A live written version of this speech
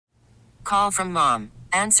call from mom.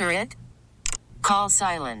 Answer it. Call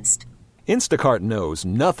silenced. Instacart knows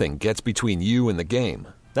nothing gets between you and the game.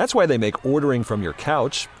 That's why they make ordering from your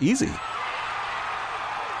couch easy.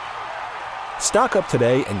 Stock up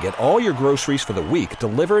today and get all your groceries for the week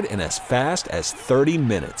delivered in as fast as 30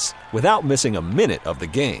 minutes without missing a minute of the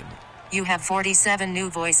game. You have 47 new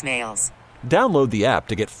voicemails. Download the app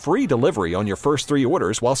to get free delivery on your first 3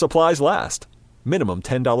 orders while supplies last. Minimum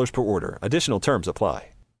 $10 per order. Additional terms apply.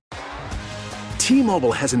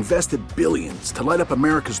 T-Mobile has invested billions to light up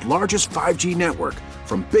America's largest 5G network,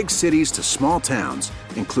 from big cities to small towns,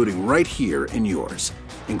 including right here in yours.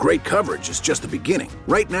 And great coverage is just the beginning.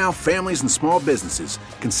 Right now, families and small businesses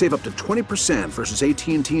can save up to 20% versus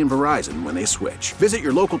AT&T and Verizon when they switch. Visit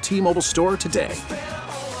your local T-Mobile store today.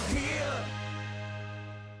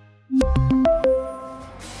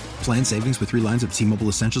 Plan savings with 3 lines of T-Mobile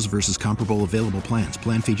Essentials versus comparable available plans.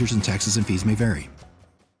 Plan features and taxes and fees may vary.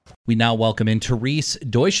 We now welcome in Therese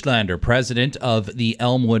Deutschlander, president of the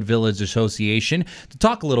Elmwood Village Association, to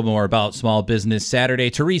talk a little more about Small Business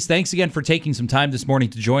Saturday. Therese, thanks again for taking some time this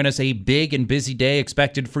morning to join us. A big and busy day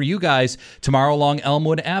expected for you guys tomorrow along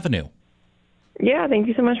Elmwood Avenue. Yeah, thank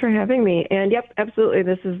you so much for having me. And yep, absolutely.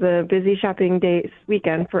 This is the busy shopping day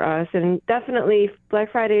weekend for us. And definitely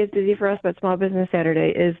Black Friday is busy for us, but Small Business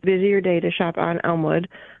Saturday is busier day to shop on Elmwood.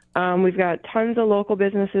 We've got tons of local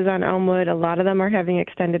businesses on Elmwood. A lot of them are having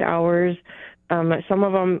extended hours. Some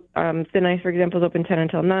of them, Thin Ice, for example, is open 10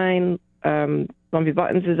 until 9. Lumpy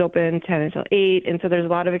Buttons is open 10 until 8. And so there's a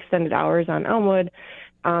lot of extended hours on Elmwood.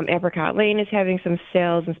 Apricot Lane is having some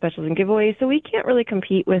sales and specials and giveaways. So we can't really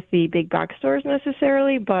compete with the big box stores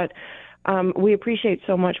necessarily, but we appreciate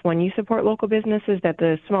so much when you support local businesses that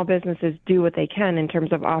the small businesses do what they can in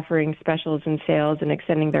terms of offering specials and sales and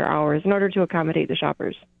extending their hours in order to accommodate the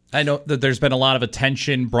shoppers. I know that there's been a lot of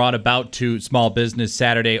attention brought about to Small Business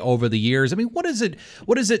Saturday over the years. I mean, what is it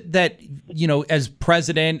that, you know, as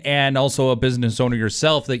president and also a business owner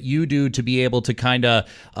yourself, that you do to be able to kind of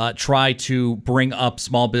try to bring up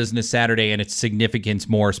Small Business Saturday and its significance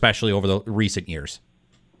more, especially over the recent years?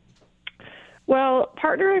 Well,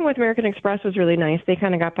 partnering with American Express was really nice. They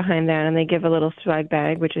kind of got behind that, and they give a little swag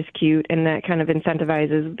bag, which is cute, and that kind of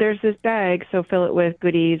incentivizes. There's this bag, so fill it with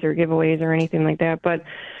goodies or giveaways or anything like that. But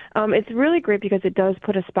it's really great because it does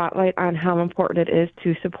put a spotlight on how important it is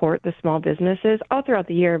to support the small businesses all throughout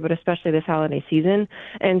the year, but especially this holiday season.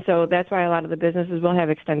 And so that's why a lot of the businesses will have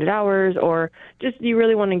extended hours, or just you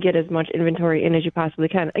really want to get as much inventory in as you possibly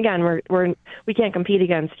can. Again, we can't compete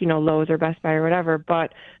against, you know, Lowe's or Best Buy or whatever,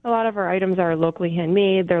 but a lot of our items are locally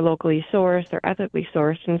handmade, they're locally sourced, they're ethically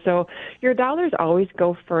sourced. And so your dollars always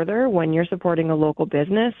go further when you're supporting a local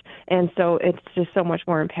business. And so it's just so much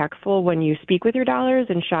more impactful when you speak with your dollars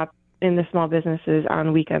and shop in the small businesses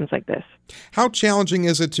on weekends like this. How challenging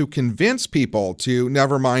is it to convince people to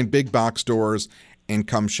never mind big box stores and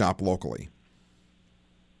come shop locally?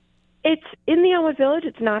 It's in the Elmwood Village.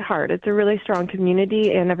 It's not hard. It's a really strong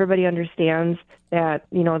community, and everybody understands that,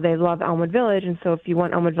 you know, they love Elmwood Village. And so if you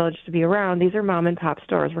want Elmwood Village to be around, these are mom and pop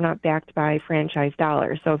stores. We're not backed by franchise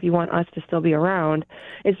dollars. So if you want us to still be around,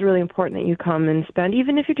 it's really important that you come and spend,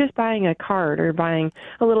 even if you're just buying a card or buying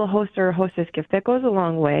a little host or hostess gift, that goes a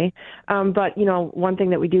long way. But, you know, one thing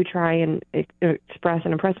that we do try and express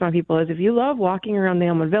and impress on people is if you love walking around the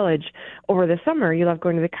Elmwood Village over the summer, you love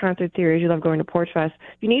going to the concert series, you love going to Porch Fest,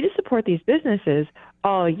 you need to support these businesses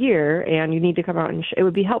all year, and you need to come out and it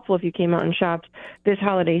would be helpful if you came out and shopped this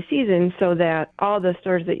holiday season so that all the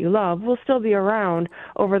stores that you love will still be around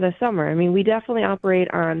over the summer. I mean, we definitely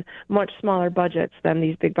operate on much smaller budgets than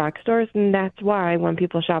these big box stores, and that's why when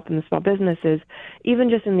people shop in the small businesses, even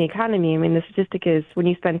just in the economy, I mean, the statistic is when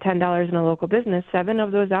you spend $10 in a local business, 7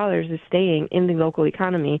 of those dollars is staying in the local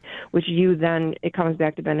economy, which you then, it comes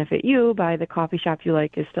back to benefit you by the coffee shop you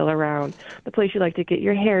like is still around, the place you like to get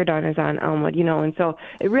your hair done is on Elmwood, you know, and so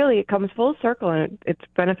it comes full circle, and it's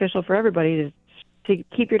beneficial for everybody to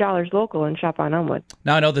keep your dollars local and shop on Elmwood.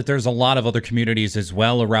 Now, I know that there's a lot of other communities as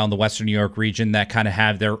well around the Western New York region that kind of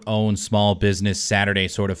have their own Small Business Saturday,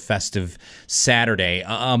 sort of festive Saturday.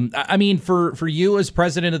 I mean, for you as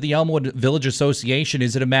president of the Elmwood Village Association,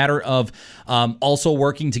 is it a matter of also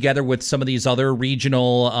working together with some of these other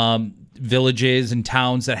regional villages and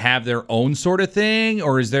towns that have their own sort of thing?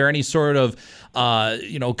 Or is there any sort of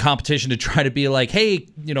competition to try to be like, hey,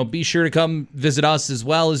 you know, be sure to come visit us as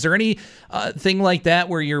well? Is there any thing like that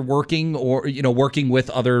where you're working with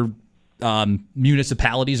other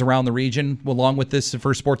municipalities around the region along with this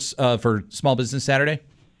for Small Business Saturday?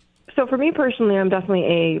 So for me personally, I'm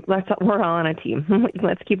definitely we're all on a team.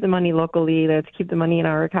 Let's keep the money locally. Let's keep the money in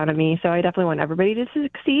our economy. So I definitely want everybody to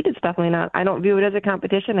succeed. It's definitely not, I don't view it as a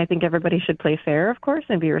competition. I think everybody should play fair, of course,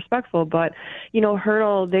 and be respectful. But,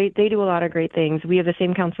 Hurdle, they do a lot of great things. We have the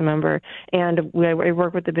same council member, and I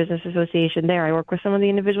work with the business association there. I work with some of the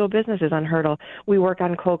individual businesses on Hurdle. We work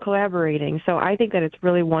on co-collaborating. So I think that it's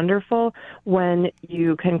really wonderful when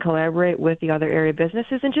you can collaborate with the other area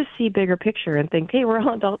businesses and just see bigger picture and think, hey, we're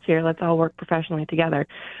all adults here. Let's all work professionally together.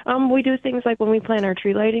 We do things like when we plan our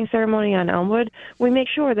tree lighting ceremony on Elmwood, we make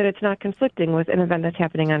sure that it's not conflicting with an event that's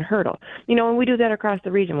happening on Hurdle. And we do that across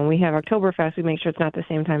the region. When we have Oktoberfest, we make sure it's not the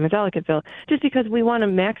same time as Ellicottville, just because we want to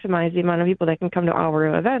maximize the amount of people that can come to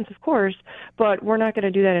our events, of course, but we're not going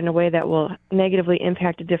to do that in a way that will negatively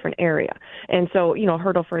impact a different area. And so,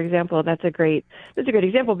 Hurdle, for example, that's a great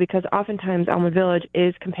example, because oftentimes Elmwood Village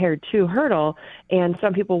is compared to Hurdle, and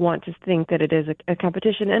some people want to think that it is a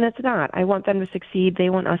competition, and it's not. I want them to succeed. They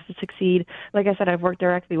want us to succeed. Like I said, I've worked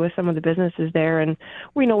directly with some of the businesses there, and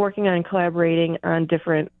working on collaborating on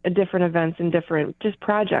different events and different just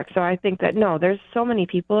projects. So I think that, there's so many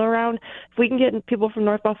people around. If we can get people from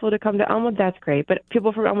North Buffalo to come to Elmwood, that's great. But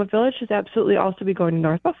people from Elmwood Village should absolutely also be going to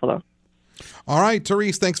North Buffalo. All right,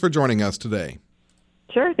 Therese, thanks for joining us today.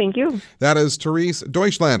 Sure, thank you. That is Therese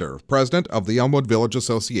Deutschlander, president of the Elmwood Village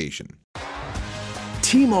Association.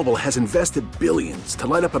 T-Mobile has invested billions to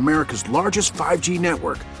light up America's largest 5G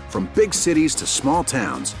network, from big cities to small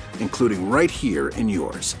towns, including right here in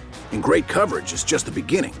yours. And great coverage is just the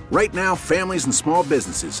beginning. Right now, families and small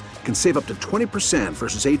businesses can save up to 20%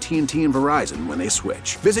 versus AT&T and Verizon when they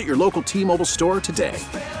switch. Visit your local T-Mobile store today.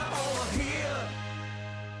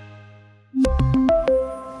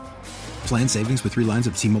 Plan savings with 3 lines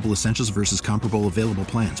of T-Mobile Essentials versus comparable available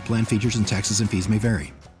plans. Plan features and taxes and fees may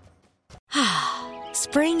vary.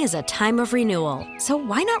 Spring is a time of renewal, so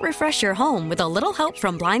why not refresh your home with a little help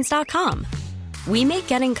from Blinds.com? We make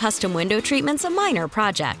getting custom window treatments a minor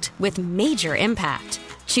project with major impact.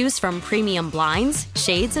 Choose from premium blinds,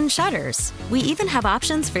 shades, and shutters. We even have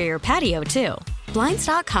options for your patio, too.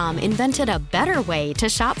 Blinds.com invented a better way to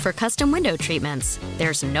shop for custom window treatments.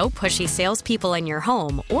 There's no pushy salespeople in your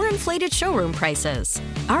home or inflated showroom prices.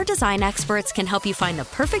 Our design experts can help you find the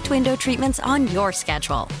perfect window treatments on your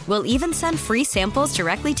schedule. We'll even send free samples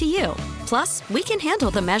directly to you. Plus, we can handle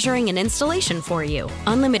the measuring and installation for you.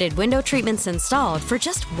 Unlimited window treatments installed for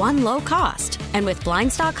just one low cost. And with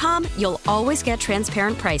Blinds.com, you'll always get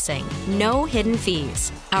transparent pricing. No hidden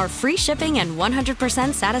fees. Our free shipping and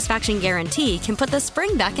 100% satisfaction guarantee can put the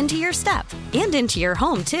spring back into your step and into your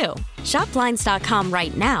home, too. Shop Blinds.com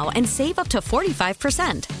right now and save up to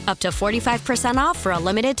 45%. Up to 45% off for a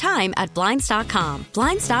limited time at Blinds.com.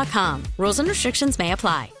 Blinds.com. Rules and restrictions may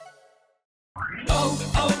apply.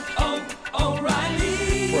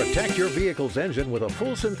 O'Reilly. Protect your vehicle's engine with a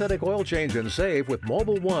full synthetic oil change and save with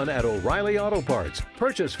Mobile One at O'Reilly Auto Parts.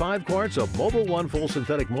 Purchase 5 quarts of Mobile One full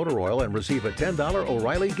synthetic motor oil and receive a $10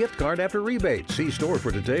 O'Reilly gift card after rebate. See store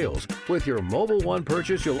for details. With your Mobile One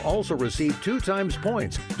purchase, you'll also receive 2 times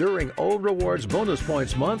points during O Rewards Bonus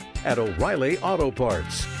Points Month at O'Reilly Auto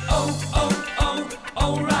Parts.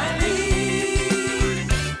 O'Reilly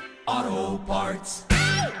Auto Parts.